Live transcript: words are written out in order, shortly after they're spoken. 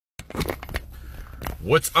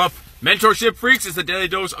What's up, Mentorship freaks? It's a daily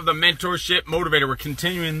dose of the Mentorship Motivator. We're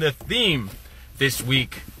continuing the theme this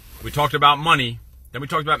week. We talked about money, then we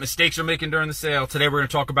talked about mistakes you're making during the sale. Today we're going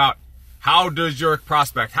to talk about how does your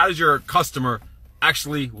prospect, how does your customer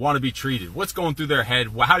actually want to be treated? What's going through their head?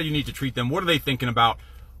 How do you need to treat them? What are they thinking about?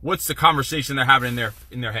 What's the conversation they're having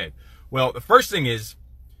in their head? Well, the first thing is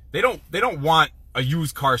they don't want a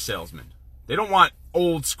used car salesman. They don't want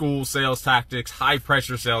old school sales tactics, high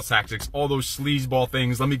pressure sales tactics, all those sleazeball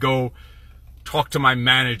things. Let me go talk to my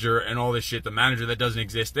manager and all this shit, the manager that doesn't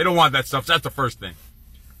exist. They don't want that stuff. So that's the first thing.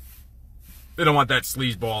 They don't want that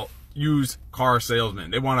sleazeball used car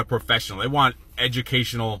salesman. They want a professional. They want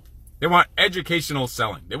educational. They want educational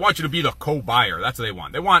selling. They want you to be the co-buyer. That's what they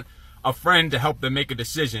want. They want a friend to help them make a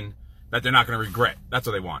decision that they're not going to regret. That's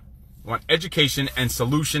what they want. They want education and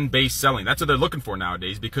solution-based selling. That's what they're looking for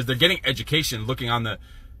nowadays, because they're getting education looking on the,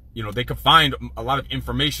 they can find a lot of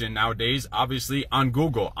information nowadays, obviously, on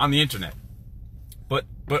Google, on the internet. But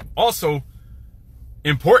also,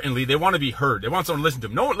 importantly, they want to be heard. They want someone to listen to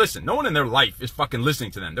them. No one in their life is fucking listening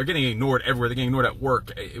to them. They're getting ignored everywhere. They're getting ignored at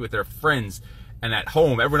work, with their friends, and at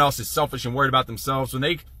home. Everyone else is selfish and worried about themselves. When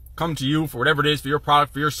they come to you for whatever it is, for your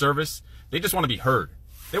product, for your service, they just want to be heard.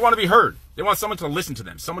 They want to be heard. They want someone to listen to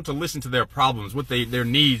them, someone to listen to their problems, their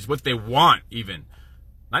needs, what they want even.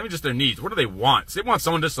 Not even just their needs. What do they want? So they want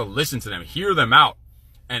someone just to listen to them, hear them out,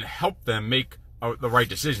 and help them make the right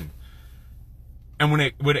decision. And when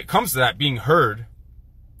it comes to that, being heard,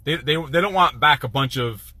 they don't want back a bunch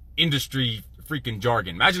of industry freaking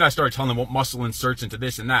jargon. Imagine I started telling them what muscle inserts into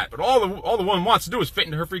this and that, but all the woman wants to do is fit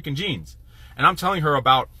into her freaking jeans. And I'm telling her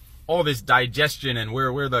about all this digestion and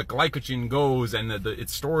where the glycogen goes and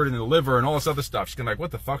it's stored in the liver and all this other stuff. She's gonna be like,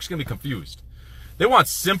 what the fuck? She's gonna be confused. They want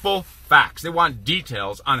simple facts. They want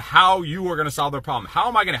details on how you are gonna solve their problem. How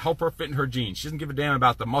am I gonna help her fit in her jeans? She doesn't give a damn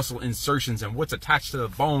about the muscle insertions and what's attached to the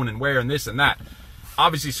bone and where and this and that.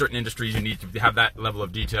 Obviously, certain industries you need to have that level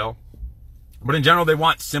of detail. But in general, they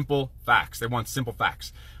want simple facts. They want simple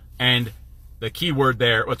facts. And the key word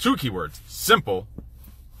there, well, two keywords, simple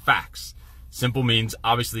facts. Simple means,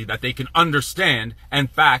 obviously, that they can understand,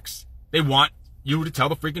 and facts, they want you to tell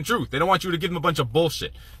the freaking truth. They don't want you to give them a bunch of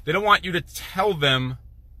bullshit. They don't want you to tell them,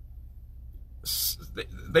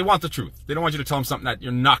 they want the truth. They don't want you to tell them something that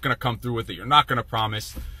you're not going to come through with, it. You're not going to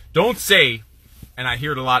promise. Don't say, and I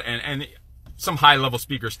hear it a lot, and some high-level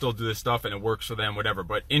speakers still do this stuff, and it works for them, whatever.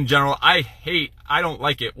 But in general, I don't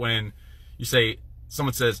like it when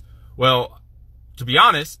someone says, well, to be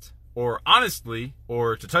honest, or honestly,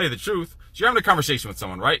 or to tell you the truth. So you're having a conversation with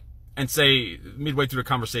someone, right? And say, midway through the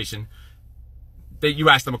conversation, that you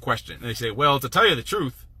ask them a question. And they say, well, to tell you the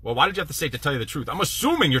truth. Well, why did you have to say to tell you the truth? I'm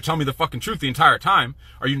assuming you're telling me the fucking truth the entire time.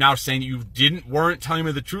 Are you now saying that you weren't telling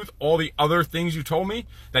me the truth, all the other things you told me?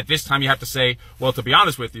 That this time you have to say, well, to be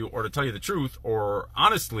honest with you, or to tell you the truth, or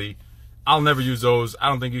honestly, I'll never use those. I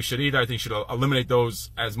don't think you should either. I think you should eliminate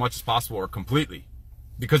those as much as possible or completely.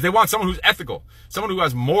 Because they want someone who's ethical, someone who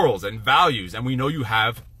has morals and values. And we know you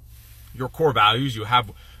have your core values. You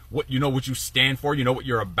have what you stand for. You know what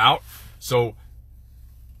you're about. So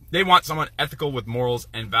they want someone ethical with morals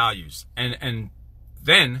and values. And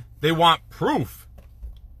then they want proof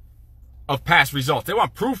of past results. They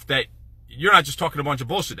want proof that you're not just talking a bunch of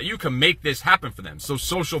bullshit, that you can make this happen for them. So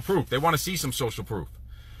social proof. They want to see some social proof.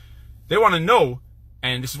 They want to know.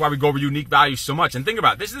 And this is why we go over unique values so much. And think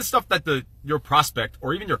about it. This is the stuff that your prospect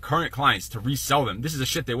or even your current clients, to resell them, this is the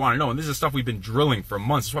shit they want to know. And this is the stuff we've been drilling for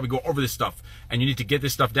months. That's why we go over this stuff. And you need to get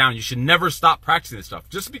this stuff down. You should never stop practicing this stuff.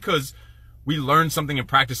 Just because we learned something and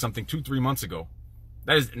practiced something 2-3 months ago,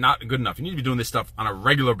 that is not good enough. You need to be doing this stuff on a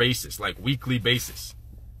regular basis, like weekly basis,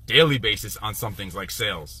 daily basis on some things like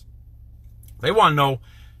sales. They want to know,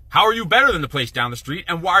 how are you better than the place down the street?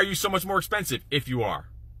 And why are you so much more expensive if you are?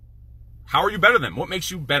 How are you better than? What makes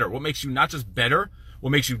you better? What makes you not just better,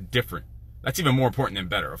 what makes you different? That's even more important than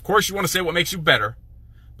better. Of course, you want to say what makes you better,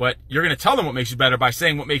 but you're going to tell them what makes you better by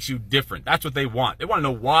saying what makes you different. That's what they want. They want to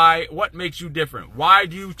know why, what makes you different? Why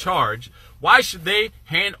do you charge? Why should they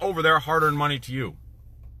hand over their hard-earned money to you?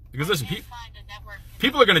 Because listen,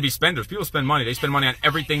 people are going to be spenders. People spend money. They spend money on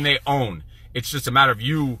everything they own. It's just a matter of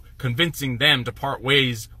you convincing them to part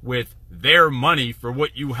ways with their money for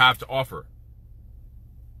what you have to offer.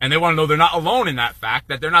 And they want to know they're not alone in that fact,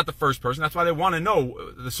 that they're not the first person. That's why they want to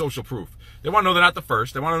know the social proof. They want to know they're not the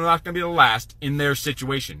first. They want to know they're not going to be the last in their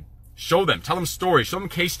situation. Show them. Tell them stories. Show them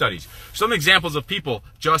case studies. Show them examples of people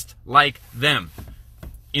just like them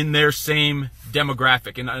in their same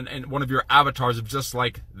demographic. And one of your avatars of just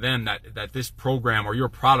like them that this program or your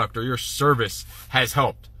product or your service has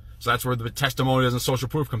helped. So that's where the testimonials and social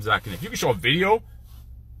proof comes back in. If you can show a video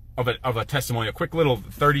of a testimony, a quick little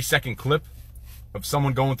 30-second clip of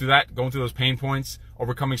someone going through those pain points,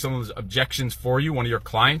 overcoming some of those objections for you, one of your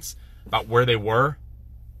clients, about where they were,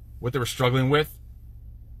 what they were struggling with,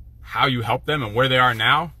 how you helped them, and where they are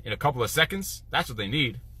now in a couple of seconds. That's what they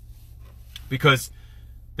need. Because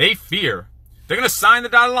they fear they're going to sign the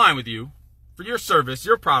dotted line with you for your service,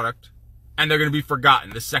 your product, and they're going to be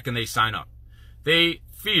forgotten the second they sign up. They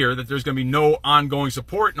fear that there's going to be no ongoing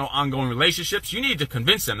support, no ongoing relationships. You need to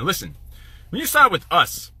convince them. And listen, when you sign up with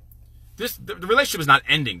us, the relationship is not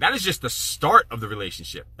ending. That is just the start of the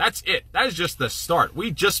relationship. That's it. That is just the start.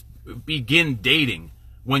 We just begin dating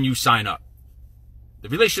when you sign up. The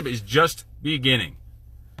relationship is just beginning.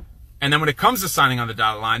 And then when it comes to signing on the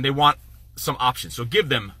dotted line, they want some options. So give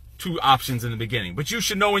them 2 options in the beginning. But you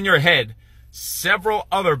should know in your head several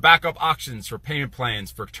other backup options for payment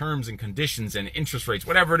plans, for terms and conditions and interest rates,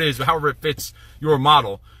 whatever it is, however it fits your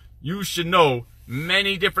model. You should know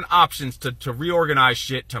many different options to reorganize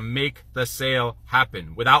shit to make the sale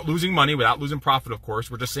happen without losing money, without losing profit, of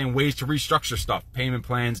course. We're just saying ways to restructure stuff, payment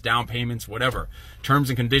plans, down payments, whatever, terms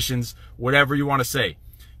and conditions, whatever you want to say,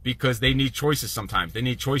 because they need choices sometimes. They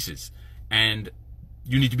need choices. And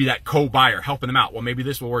you need to be that co-buyer, helping them out. Well, maybe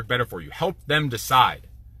this will work better for you. Help them decide.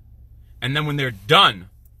 And then when they're done,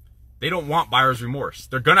 they don't want buyer's remorse.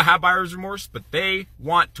 They're going to have buyer's remorse, but they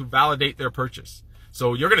want to validate their purchase.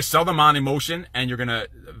 So you're going to sell them on emotion, and they're going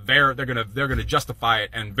to justify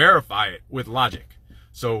it and verify it with logic.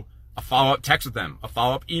 So a follow-up text with them, a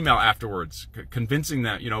follow-up email afterwards, convincing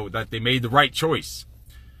them, that they made the right choice.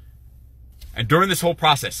 And during this whole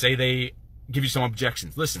process, say they give you some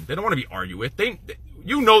objections. Listen, they don't want to be argued with. They've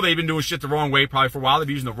been doing shit the wrong way probably for a while. They've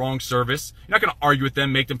been using the wrong service. You're not going to argue with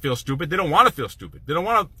them, make them feel stupid. They don't want to feel stupid. They don't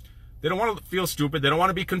want to feel stupid. They don't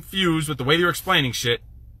want to be confused with the way you're explaining shit.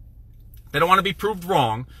 They don't want to be proved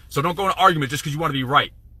wrong. So don't go in an argument just because you want to be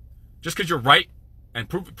right. Just because you're right, and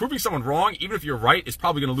proving someone wrong, even if you're right, is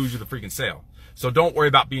probably going to lose you the freaking sale. So don't worry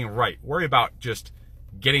about being right. Worry about just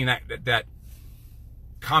getting that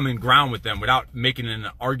common ground with them without making it an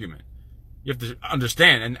argument. You have to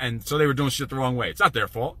understand, and so they were doing shit the wrong way. It's not their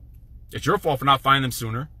fault. It's your fault for not finding them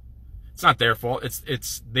sooner. It's not their fault.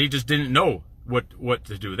 It's they just didn't know what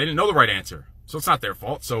to do. They didn't know the right answer. So it's not their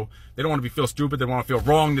fault. So they don't want to feel stupid. They don't want to feel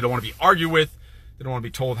wrong. They don't want to be argued with. They don't want to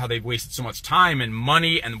be told how they've wasted so much time and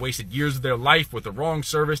money and wasted years of their life with the wrong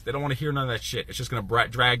service. They don't want to hear none of that shit. It's just going to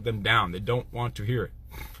drag them down. They don't want to hear it.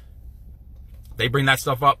 They bring that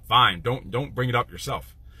stuff up, fine. Don't bring it up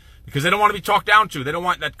yourself. Because they don't want to be talked down to. They don't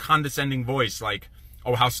want that condescending voice like,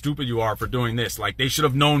 oh, how stupid you are for doing this. Like, they should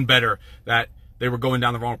have known better that they were going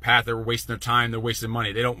down the wrong path. They were wasting their time. They're wasting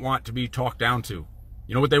money. They don't want to be talked down to.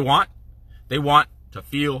 You know what they want? They want to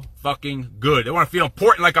feel fucking good. They want to feel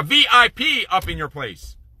important, like a VIP up in your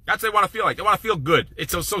place. That's what they want to feel like. They want to feel good.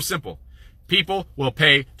 It's so simple. People will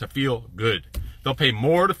pay to feel good. They'll pay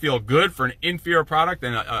more to feel good for an inferior product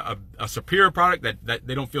than a superior product that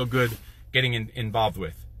they don't feel good getting involved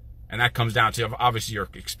with. And that comes down to, obviously, your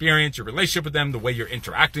experience, your relationship with them, the way you're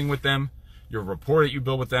interacting with them, your rapport that you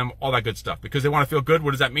build with them, all that good stuff. Because they want to feel good.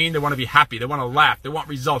 What does that mean? They want to be happy. They want to laugh. They want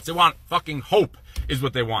results. They want fucking hope is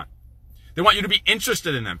what they want. They want you to be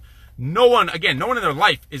interested in them. No one in their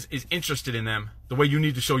life is interested in them the way you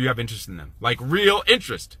need to show you have interest in them. Like real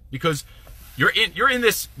interest. Because you're in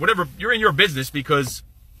your business because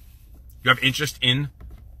you have interest in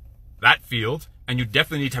that field. And you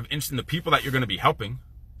definitely need to have interest in the people that you're going to be helping.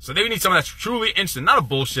 So they need someone that's truly interested, not a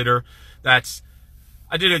bullshitter.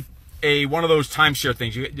 I did one of those timeshare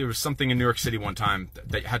things. There was something in New York City one time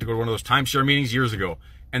that had to go to one of those timeshare meetings years ago.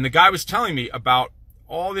 And the guy was telling me about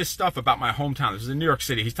all this stuff about my hometown. This is in New York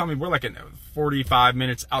City. He's telling me we're like 45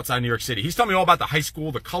 minutes outside New York City. He's telling me all about the high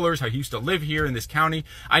school, the colors, how he used to live here in this county.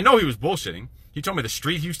 I know he was bullshitting. He told me the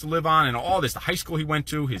street he used to live on and all this, the high school he went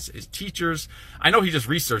to, his teachers. I know he just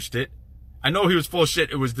researched it. I know he was full of shit.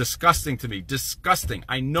 It was disgusting to me. Disgusting.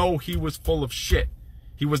 I know he was full of shit.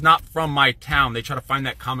 He was not from my town. They try to find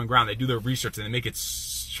that common ground. They do their research and they make it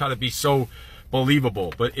try to be so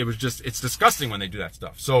believable. But it's disgusting when they do that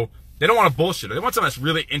stuff. So they don't want a bullshitter. They want someone that's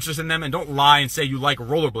really interested in them, and don't lie and say you like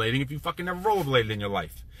rollerblading if you fucking never rollerbladed in your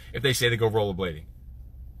life. If they say they go rollerblading.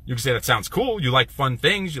 You can say that sounds cool. You like fun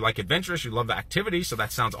things. You like adventurous. You love the activity. So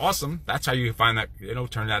that sounds awesome. That's how you find that,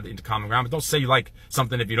 turn that into common ground. But don't say you like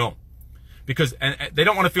something if you don't. Because and they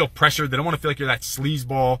don't want to feel pressured. They don't want to feel like you're that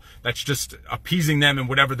sleazeball that's just appeasing them in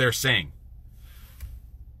whatever they're saying.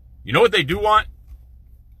 You know what they do want?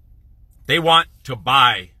 They want to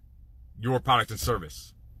buy your product and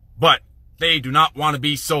service. But they do not want to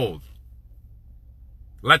be sold.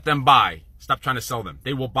 Let them buy. Stop trying to sell them.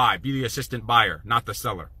 They will buy. Be the assistant buyer, not the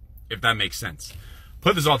seller, if that makes sense.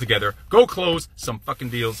 put this all together, go close some fucking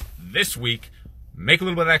deals this week, make a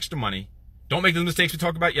little bit of extra money. Don't make the mistakes we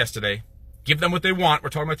talked about yesterday. Give them what they want. We're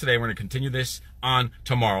talking about today. We're going to continue this on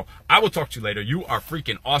tomorrow. I will talk to you later. You are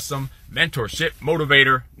freaking awesome. Mentorship,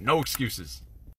 motivator, no excuses.